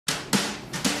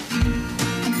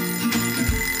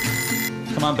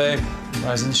Come on, babe.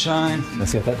 Rise and shine.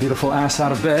 Let's get that beautiful ass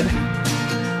out of bed.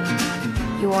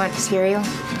 You want cereal?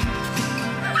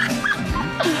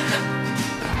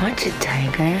 Want you,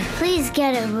 tiger? Please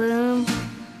get a room.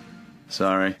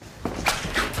 Sorry.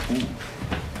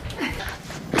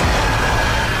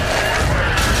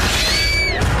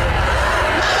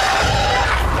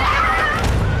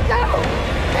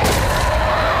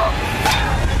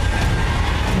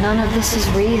 None of this is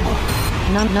real.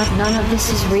 None of this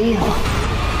is real.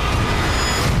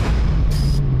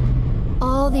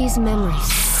 All these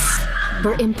memories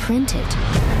were imprinted.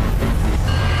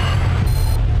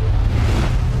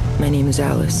 My name is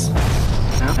Alice.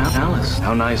 Alice,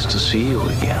 how nice to see you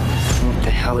again. What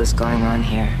the hell is going on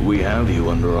here? We have you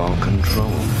under our control.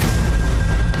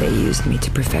 They used me to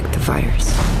perfect the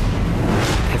virus.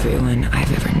 Everyone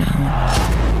I've ever known.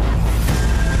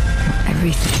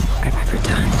 Everything I've ever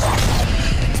done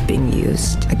is being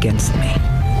used against me.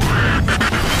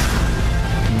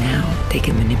 Now they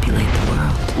can manipulate the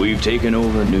world. We've taken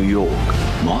over New York,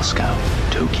 Moscow,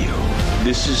 Tokyo.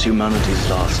 This is humanity's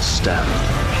last stand.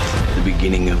 The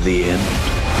beginning of the end.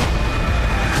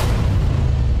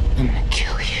 I'm gonna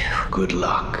kill you. Good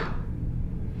luck.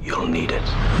 You'll need it.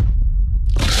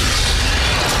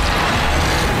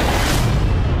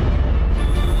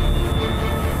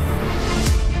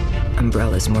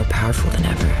 Umbrella's more powerful than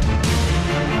ever.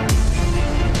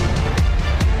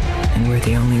 And we're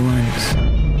the only ones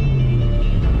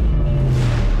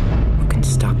who can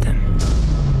stop them.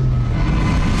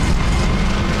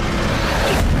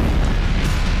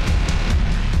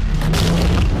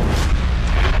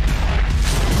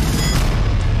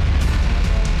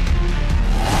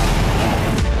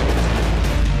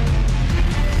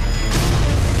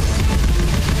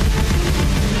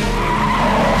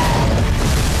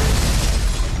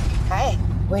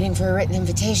 Waiting for a written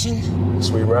invitation?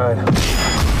 Sweet ride.